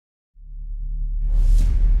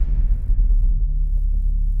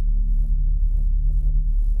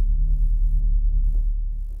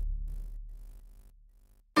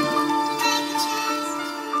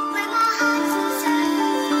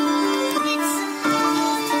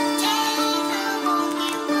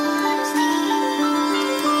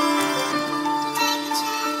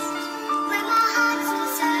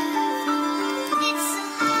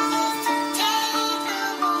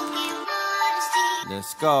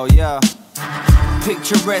go, yeah.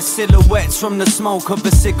 Picturesque silhouettes from the smoke of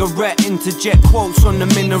a cigarette. Interject quotes from the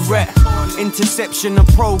minaret. Interception of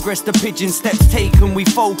progress, the pigeon steps taken. We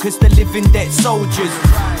focus, the living dead soldiers.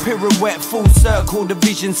 Pirouette, full circle, the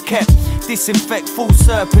vision's kept. Disinfect full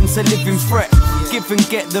serpents, a living threat. Give and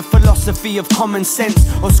get the philosophy of common sense,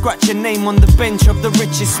 or scratch a name on the bench of the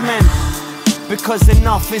richest men. Because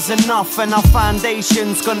enough is enough and our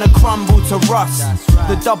foundation's gonna crumble to rust.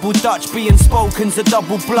 The double Dutch being spoken's a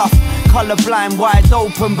double bluff. Colourblind, wide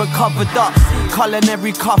open but covered up.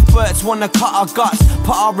 Culinary Cuthberts wanna cut our guts.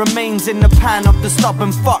 Put our remains in the pan of the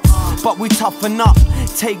stubborn fucks. But we toughen up,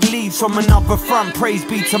 take leads from another front. Praise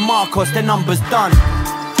be to Marcos, the number's done.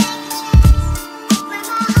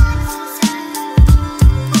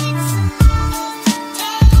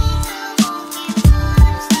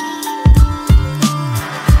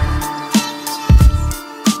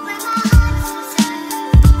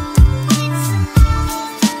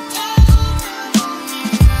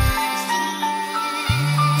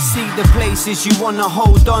 See the places you wanna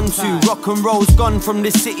hold on to. Rock and roll's gone from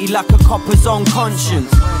this city like a copper's own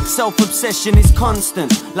conscience. Self-obsession is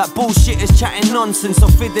constant, like bullshitters chatting nonsense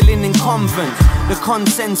or fiddling in convents. The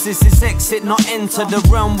consensus is exit, not enter the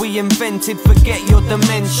realm we invented. Forget your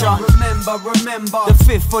dementia. Remember, the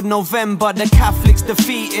 5th of November, the Catholics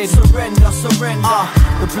defeated. Surrender.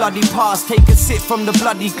 The bloody past, take a sip from the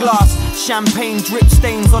bloody glass. Champagne drip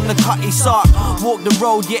stains on the cutty sark. Walk the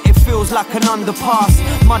road, yet it feels like an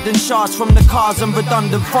underpass. Mud and shards from the cars and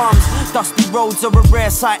redundant farms. Dusty roads are a rare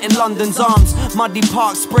sight in London's arms. Muddy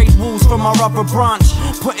parks, sprayed walls from our other branch.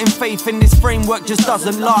 Putting faith in this framework just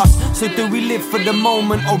doesn't last. So do we live for the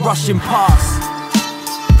moment or rushing past?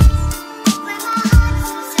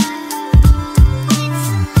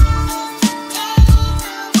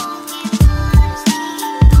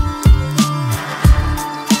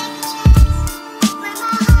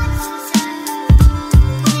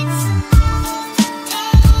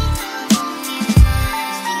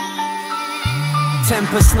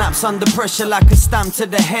 Temper snaps under pressure like a stamp to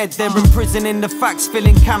the head. They're imprisoning the facts,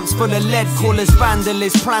 filling camps full of lead. Call us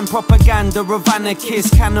vandalists, plan propaganda of anarchists.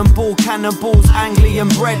 Cannonballs, Anglian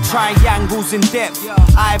bread. Triangles in depth,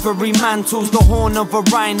 ivory mantles. The horn of a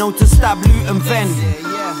rhino to stab, loot and vend.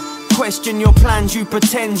 Question your plans, you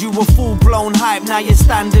pretend you were full-blown hype. Now you're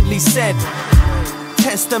standardly said.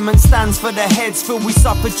 Testament stands for the heads. Feel we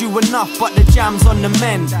suffered you enough, but the jam's on the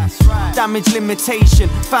mend. Damage limitation,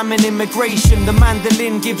 famine immigration. The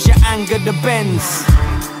mandolin gives you anger, the bends.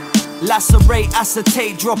 Lacerate,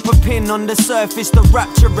 acetate, drop a pin on the surface, the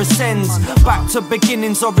rapture ascends. Back to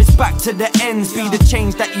beginnings or it's back to the ends. Be the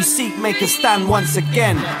change that you seek, make a stand once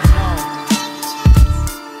again.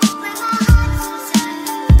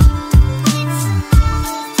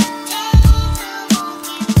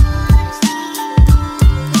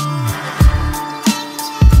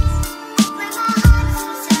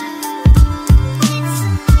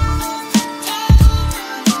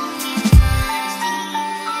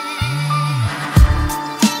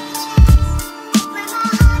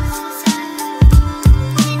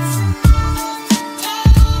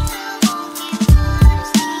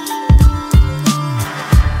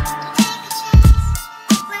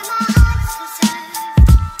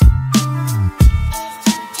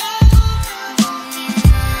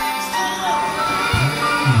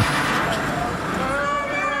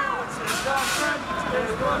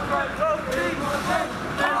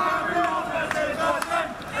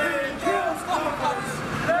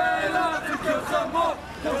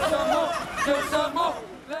 Kill some more!